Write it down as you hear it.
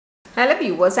Hello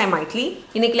viewers, I am Maitli.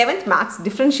 In 11th Maths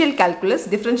Differential Calculus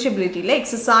Differentiability la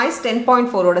exercise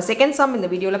 10.4 oda second sum in the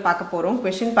video la paaka porom.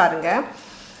 Question parunga.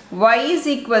 Y is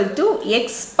equal to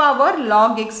x power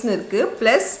log x nu irukku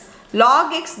plus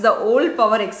log x the whole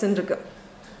power x nu irukku.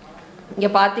 இங்க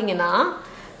பாத்தீங்கன்னா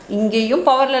இங்கேயும்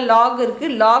பவர்ல log இருக்கு,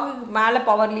 log மேல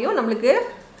பவர்லயும் நமக்கு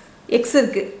x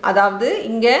இருக்கு. அதாவது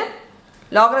இங்க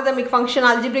logarithmic function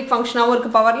algebraic function ஆவும்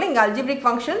இருக்கு பவர்ல, இங்க algebraic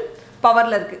function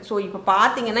பவர்ல இருக்கு. சோ இப்போ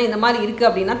பாத்தீங்கன்னா இந்த மாதிரி இருக்கு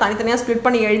அப்படினா தனித்தனியா ஸ்ப்ளிட்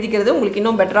பண்ணி எழுதிக்கிறது உங்களுக்கு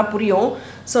இன்னும் பெட்டரா புரியும்.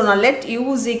 சோ நான் let u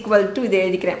is equal to இத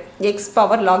எழுதிக்கிறேன். x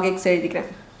power log x எழுதிக்கிறேன்.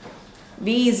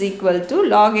 v is equal to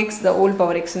log x the whole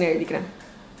power x னு எழுதிக்கிறேன்.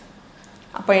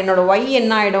 அப்ப என்னோட y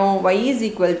என்ன ஆயிடும்? y is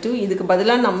equal to இதுக்கு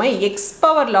பதிலா நம்ம x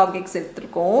power log x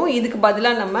எடுத்துறோம். இதுக்கு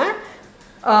பதிலா நம்ம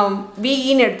v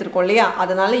ன்னு எடுத்துறோம் இல்லையா?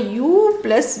 அதனால u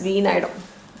plus v ன்னு ஆயிடும்.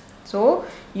 So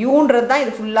u ன்றது தான்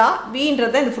இது ஃபுல்லா, v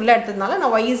ன்றது தான் இது ஃபுல்லா எடுத்ததனால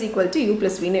நான் y is equal to u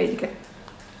plus v ன்னு எழுதிக்கிறேன்.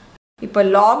 இப்போ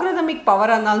logarithmic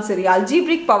பவரா இருந்தாலும் சரி,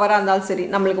 algebraic பவரா இருந்தாலும் சரி,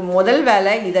 நமக்கு முதல்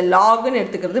வேளை இத log ன்னு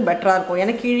எடுத்துக்கிறது பெட்டரா இருக்கும்.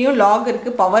 ஏன்னா கீழேயும் log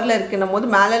இருக்கு, பவர்ல இருக்குன்னும்போது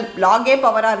மேல log A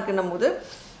பவரா இருக்குன்னும்போது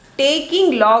taking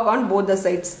log on both the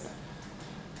sides.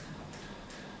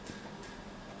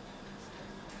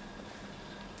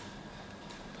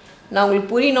 நான் உங்களுக்கு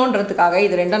புரியணும்ன்றதுக்காக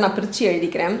இது ரெண்டும் நான் பிரிச்சு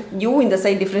எழுதிக்கிறேன். u இந்த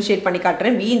சைடு டிஃபரன்ஷியேட் பண்ணி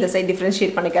காட்றேன், v இந்த சைடு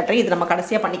டிஃபரன்ஷியேட் பண்ணி காட்றேன். இது நம்ம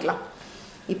கடைசியா பண்ணிக்கலாம்.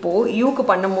 இப்போ u க்கு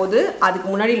பண்ணும்போது அதுக்கு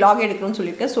முன்னாடி log எடுக்கணும்னு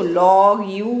சொல்லிருக்கேன். So log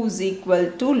u is equal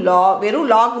to log, வெறும்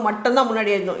log மட்டும் தான்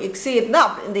முன்னாடி எழுதணும். x இருந்தா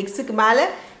இந்த x க்கு மேல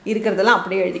இருக்குறதெல்லாம்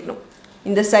அப்படியே எழுதிக்கணும்.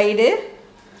 இந்த side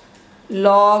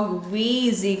log v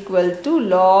is equal to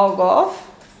log of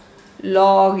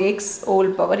log x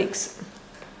whole power x.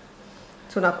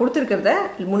 So நான் கொடுத்துருக்கிறத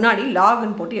முன்னாடி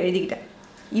லாக்னு போட்டு எழுதிக்கிட்டேன்.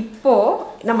 இப்போ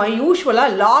நம்ம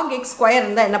யூஸ்வலாக லாக் எக்ஸ் ஸ்கொயர்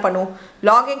இருந்தால் என்ன பண்ணுவோம்?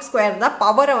 லாக் எக்ஸ் ஸ்கொயர் இருந்தால்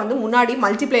பவரை வந்து முன்னாடி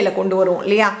மல்டிப்ளையில் கொண்டு வருவோம்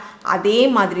இல்லையா? அதே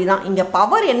மாதிரி தான் இங்கே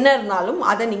பவர் என்ன இருந்தாலும்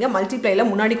அதை நீங்கள் மல்டிப்ளையில்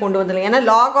முன்னாடி கொண்டு வந்துடலாம். ஏன்னா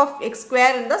லாக் ஆஃப் எக்ஸ்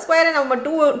ஸ்கொயர் இருந்தால் ஸ்கொயரை நம்ம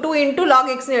டூ இன்டூ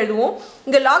லாக் எக்ஸ்னு எழுதுவோம்.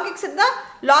 இங்கே லாக் எக்ஸ் இருந்தால்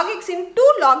லாக் எக்ஸ் இன்டூ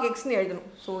லாக் எக்ஸ்னு எழுதணும்.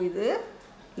 ஸோ இது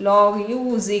lock you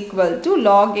is equal to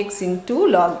log x into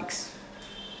log x.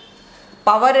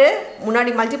 Power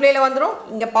முன்னாடி மல்டிப்ளையில் வந்துடும்,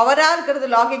 இங்கே பவராக இருக்கிறது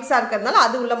லாக் எக்ஸாக இருக்கிறதுனால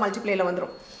அது உள்ள மல்டிப்ளையில்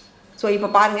வந்துடும். ஸோ இப்போ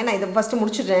பாருங்கள், நான் இதை ஃபஸ்ட்டு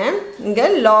முடிச்சுட்டேன். இங்கே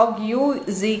lock you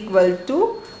is equal to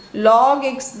log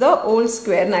x the whole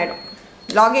ஸ்கொயர்னு ஆகிடும்.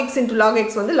 Log x into log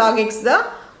x வந்து log x the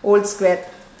whole square.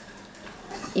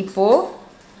 இப்போது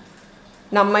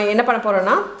நம்ம என்ன பண்ண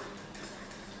போகிறோன்னா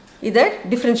இதை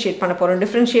டிஃப்ரென்ஷியேட் பண்ண போகிறோம்.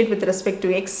 Differentiate with respect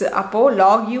to X. அப்போது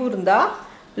லாக் யூ இருந்தால்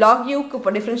லாக் யூக்கு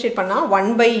இப்போ டிஃப்ரென்ஷியேட் பண்ணால்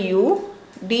 1/u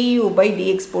du by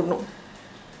dx போடணும்.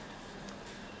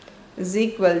 is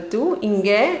equal to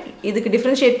இங்கே இதுக்கு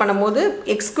டிஃபரன்ஷியேட் பண்ணும்போது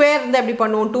x ஸ்கொயர் இருந்தால் எப்படி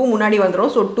பண்ணுவோம்? 2 முன்னாடி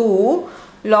வந்துடும். ஸோ 2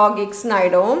 log x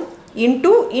ஆகிடும்.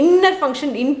 Into inner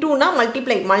function, இன்டூனா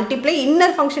multiply, multiply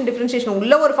inner function differentiation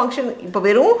உள்ள ஒரு ஃபங்க்ஷன். இப்போ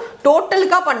வெறும்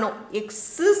டோட்டலுக்காக பண்ணோம். எக்ஸ்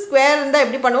ஸ்கொயர் இருந்தால்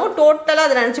எப்படி பண்ணுவோம்? டோட்டலாக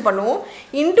அதை நினச்சி பண்ணுவோம்.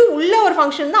 இன்டூ உள்ள ஒரு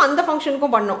ஃபங்க்ஷன் தான் அந்த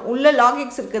ஃபங்க்ஷனுக்கும் பண்ணோம். உள்ள log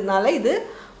x இருக்கிறதுனால இது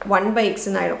 1/x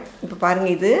ஆகிடும். இப்போ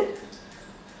பாருங்கள், இது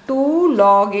 2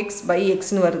 log x by x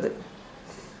னு வருது.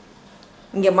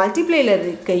 இங்கே மல்டிப்ளையில்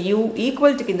இருக்க u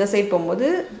ஈக்குவல்ட்டுக்கு இந்த சைட் போகும்போது,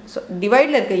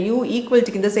 டிவைடில் இருக்க u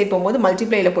ஈக்குவல்ட்டுக்கு இந்த சைட் போகும்போது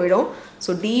மல்டிப்ளையில் போயிடும்.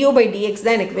 ஸோ du by dx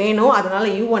தான் எனக்கு வேணும். அதனால்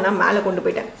u நான் மேலே கொண்டு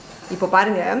போயிட்டேன். இப்போ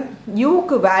பாருங்கள்,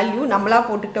 uக்கு வேல்யூ நம்மளாக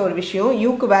போட்டுக்கிட்ட ஒரு விஷயம்.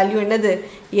 uக்கு வேல்யூ என்னது?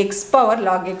 x power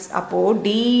log x. அப்போது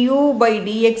du by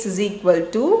dx is equal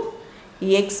to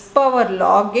x power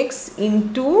log x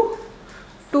into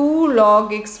 2 log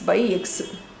x by x.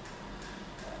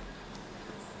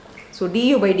 So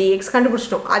du by dx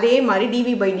கண்டுபிடிச்சிட்டோம். அதே மாதிரி dv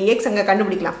by dx அங்கே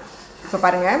கண்டுபிடிக்கலாம். இப்போ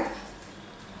பாருங்கள்,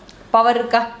 பவர்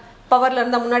இருக்கா? பவரில்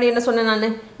இருந்தால் முன்னாடி என்ன சொன்னேன்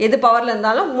நான்? எது பவரில்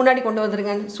இருந்தாலும் முன்னாடி கொண்டு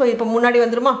வந்துருங்க. ஸோ இப்போ முன்னாடி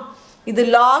வந்துருமா? இது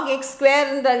லாக் எக்ஸ்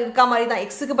ஸ்கொயர் இருக்கா மாதிரி தான்.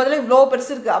 எக்ஸுக்கு பதிலாக இவ்வளோ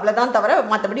பெருசு இருக்குது, அவ்வளோதான். தவிர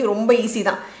மற்றபடி ரொம்ப ஈஸி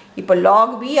தான். இப்போ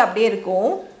லாக் பி அப்படியே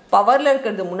இருக்கும், பவரில்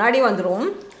இருக்கிறது முன்னாடி வந்துடும்.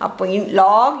 அப்போ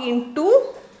லாக் இன்டூ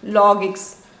லாக் எக்ஸ்.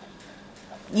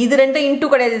 இது ரெண்டும் இன்டூ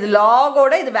கிடையாது, இது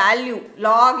லாகோட இது வேல்யூ.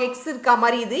 லாக் எக்ஸ் இருக்கா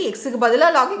மாதிரி இது எக்ஸுக்கு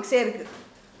பதிலாக லாக் எக்ஸே இருக்குது.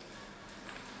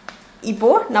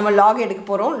 இப்போது நம்ம லாக் எடுக்க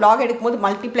போகிறோம். லாக் எடுக்கும்போது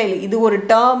மல்டிப்ளையில் இது ஒரு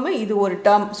டேர்மு, இது ஒரு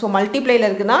டேர்ம். ஸோ மல்டிப்ளையில்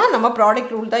இருக்குன்னா நம்ம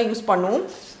ப்ராடக்ட் ரூல் தான் யூஸ் பண்ணுவோம்.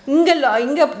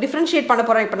 இங்கே டிஃப்ரென்ஷியேட் பண்ண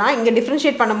போகிறோம். இப்போ நான் இங்கே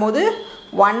டிஃப்ரென்ஷியேட் பண்ணும்போது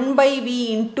 1/v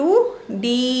into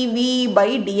dv by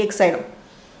dx ஆகிடும்.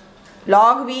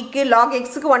 லாக் விக்கு லாக்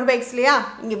எக்ஸுக்கு 1/x இல்லையா?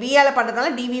 இங்கே வியால்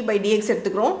பண்ணுறதுனால dv by dx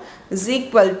எடுத்துக்கிறோம். is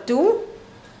equal to,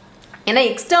 ஏன்னா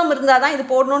எக்ஸ் டேர்ம் இருந்தால் தான் இது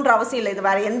போடணுன்ற அவசியம் இல்லை. இது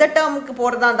வேறு எந்த டேர்முக்கு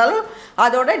போடுறதா இருந்தாலும்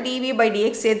அதோட dv by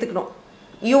dx சேர்த்துக்கணும்.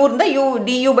 u இருந்தால்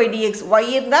du by dx, y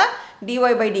இருந்தால் dy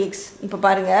by dx. இப்போ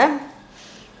பாருங்கள்,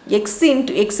 x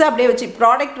into x அப்படியே வச்சு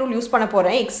ப்ராடக்ட் ரூல் யூஸ் பண்ண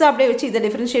போகிறேன். x அப்படியே வச்சு இதை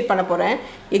டிஃப்ரென்ஷியேட் பண்ண போகிறேன்.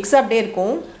 x அப்படியே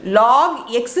இருக்கும். log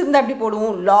x இருந்தால் அப்படி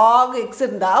போடுவோம். log x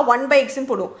இருந்தால் 1/xன்னு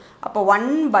போடுவோம். அப்போ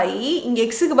 1 இங்கே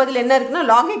xக்கு பதில் என்ன இருக்குன்னா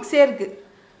log xே இருக்குது.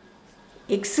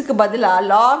 xக்கு பதிலாக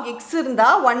log x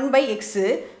இருந்தால் 1/x,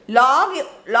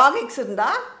 log x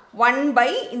இருந்தால் 1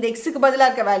 இந்த xக்கு பதிலாக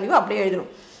இருக்க வேல்யூ அப்படியே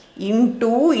எழுதணும்.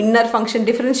 Into inner function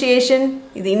differentiation.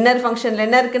 இது இன்னர் ஃபங்க்ஷனில்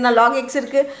என்ன இருக்குன்னா log x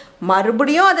இருக்குது.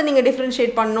 மறுபடியும் அதை நீங்கள்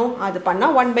டிஃப்ரென்ஷியேட் பண்ணணும். அது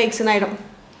பண்ணால் 1/xன்னு ஆகிடும்.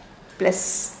 ப்ளஸ்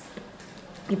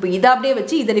இப்போ இதை அப்படியே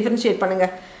வச்சு இதை டிஃப்ரென்ஷியேட்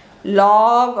பண்ணுங்கள்.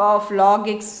 log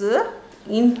x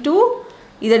இன்டூ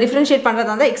இதை டிஃப்ரென்ஷியேட்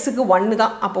பண்ணுறதா இருந்தால் எக்ஸுக்கு 1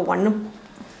 தான். அப்போ 1.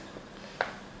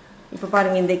 இப்போ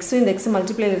பாருங்கள் இந்த எக்ஸும் இந்த எக்ஸு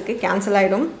மல்டிப்ளேயில் இருக்குது, கேன்சல்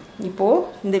ஆகிடும். இப்போது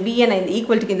இந்த வியை நான் இந்த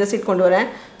ஈக்குவல்ட்டுக்கு இந்த சைட் கொண்டு வரேன்.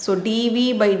 So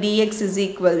dv/dx is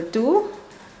equal to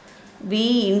v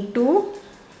into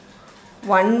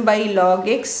 1/log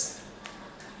x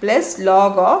plus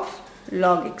log of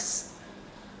log x.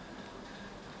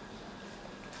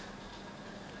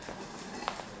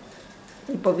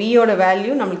 இப்போ v ஓட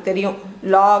வேல்யூ நம்மளுக்கு தெரியும்,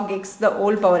 log x the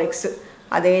whole power x.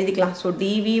 அதை எழுதிக்கலாம். So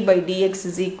dv/dx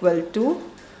is equal to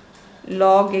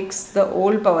log x the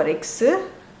whole power x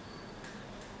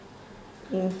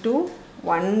into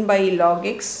 1/log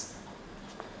x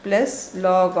plus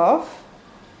log of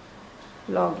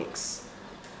log x.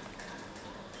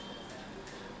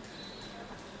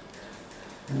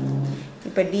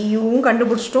 இப்போ duவும்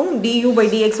கண்டுபிடிச்சிட்டோம்,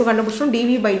 du/dxும் கண்டுபிடிச்சிட்டோம்,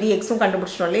 dv/dxும்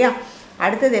கண்டுபிடிச்சிட்டோம் இல்லையா.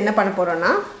 அடுத்தது என்ன பண்ண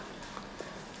போகிறோன்னா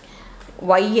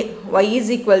y is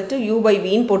equal to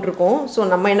u/vன்னு போட்டிருக்கோம். ஸோ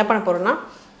நம்ம என்ன பண்ண போகிறோன்னா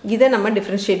இதை நம்ம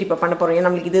டிஃப்ரென்ஷியேட் இப்போ பண்ண போகிறோம்.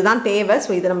 நம்மளுக்கு இதுதான் தேவை.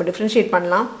 ஸோ இதை நம்ம டிஃப்ரென்ஷியேட்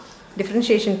பண்ணலாம்.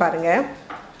 டிஃப்ரென்ஷியேஷன் பாருங்கள்.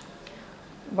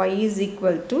 y is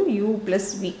equal to u plus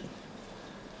v.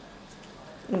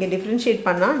 இங்கே டிஃப்ரென்ஷியேட்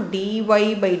பண்ணால்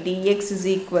dy/dx is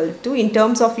equal to in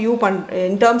terms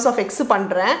of x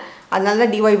பண்ணுறேன், அதனால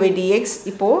தான் dy/dx.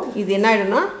 இப்போது இது என்ன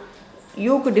ஆகிடும்னா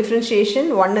uக்கு டிஃப்ரென்ஷியேஷன்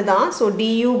 1 தான். ஸோ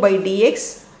du/dx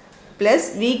ப்ளஸ்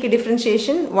விக்கு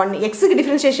டிஃப்ரென்ஷியேஷன் 1. எக்ஸுக்கு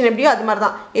டிஃப்ரென்ஷியேஷன் எப்படியோ அது மாதிரி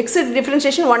தான். எக்ஸுக்கு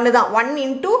டிஃப்ரென்ஷியேஷன் 1 தான். 1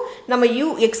 இன்ட்டு நம்ம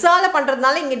எக்ஸால்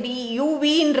பண்ணுறதுனால இங்கே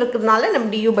uvன்னு இருக்கிறதுனால நம்ம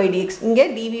du/dx, இங்கே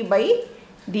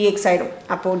dv/dx ஆகிடும்.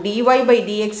 அப்போது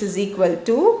dy/dx is equal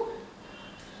to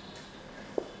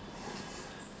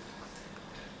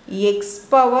x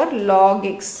power log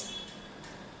x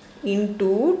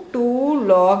into 2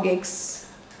 log x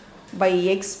by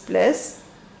x plus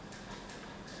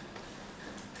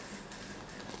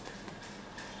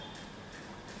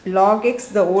log x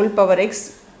the whole power x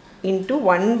into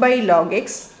 1/log x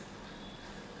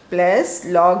plus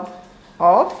log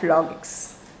of log x.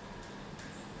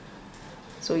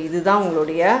 So இதுதான்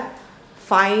உங்களுடைய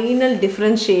final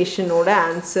டிஃப்ரென்ஷியேஷனோட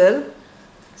answer.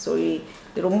 So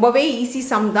இது ரொம்பவே easy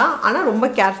some தான், ஆனால் ரொம்ப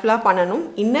கேர்ஃபுல்லாக பண்ணணும்.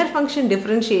 Inner function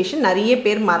differentiation நிறைய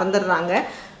பேர் மறந்துடுறாங்க,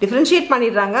 டிஃப்ரென்ஷியேட்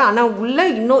பண்ணிடுறாங்க. ஆனால் உள்ளே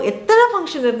இன்னும் எத்தனை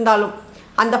ஃபங்க்ஷன் இருந்தாலும்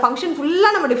அந்த ஃபங்க்ஷன்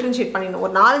ஃபுல்லாக நம்ம டிஃப்ரென்ஷியேட் பண்ணிடணும்.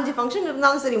 ஒரு 4-5 ஃபங்க்ஷன்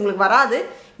இருந்தாலும் சரி, உங்களுக்கு வராது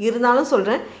இருந்தாலும்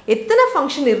சொல்கிறேன், எத்தனை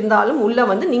ஃபங்க்ஷன் இருந்தாலும் உள்ளே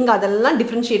வந்து நீங்கள் அதெல்லாம்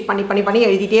டிஃப்ரென்ஷியேட் பண்ணி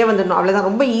எழுதிட்டே வந்துடணும். அவ்வளோதான்,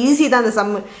 ரொம்ப ஈஸி தான் அந்த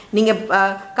சம். நீங்கள்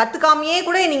கற்றுக்காமையே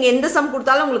கூட நீங்கள் எந்த சம்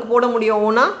கொடுத்தாலும் உங்களுக்கு போட முடியும்.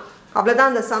 ஓனா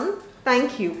அவ்வளோதான் அந்த சம்.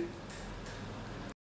 தேங்க்யூ.